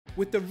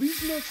With the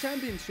regional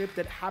championship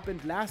that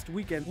happened last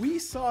weekend, we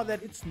saw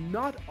that it's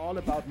not all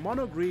about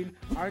Mono Green,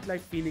 Arclight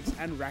Phoenix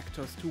and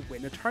Rakdos to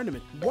win a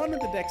tournament. One of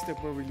the decks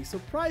that were really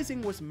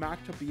surprising was Mark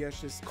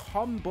Tobias's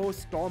combo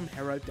Storm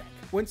Herald deck.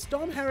 When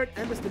Storm Herald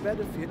enters the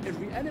battlefield, it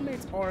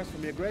reanimates auras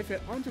from your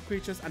graveyard onto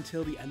creatures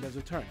until the end of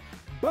the turn.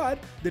 But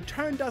the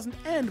turn doesn't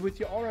end with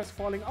your auras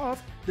falling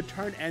off, the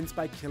turn ends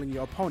by killing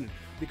your opponent.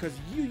 Because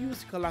you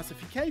use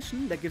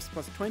Classification that gives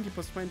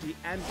 +20/+20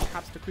 and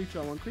taps the creature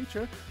on one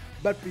creature,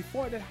 but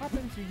before that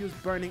happens you use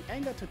Burning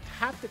Anger to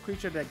tap the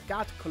creature that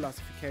got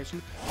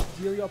Classification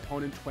to deal your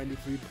opponent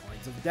 23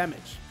 points of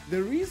damage.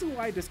 The reason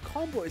why this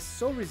combo is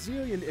so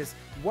resilient is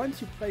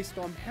once you play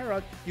Storm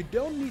Herald, you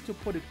don't need to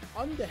put it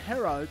on the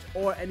Herald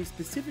or any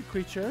specific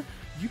creature,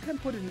 you can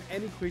put it in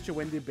any creature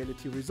when the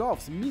ability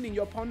resolves, meaning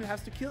your opponent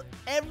has to kill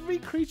every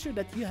creature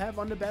that you have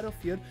on the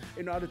battlefield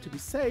in order to be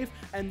safe,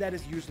 and that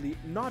is usually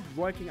not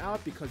working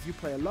out because you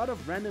play a lot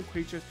of random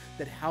creatures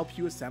that help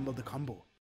you assemble the combo.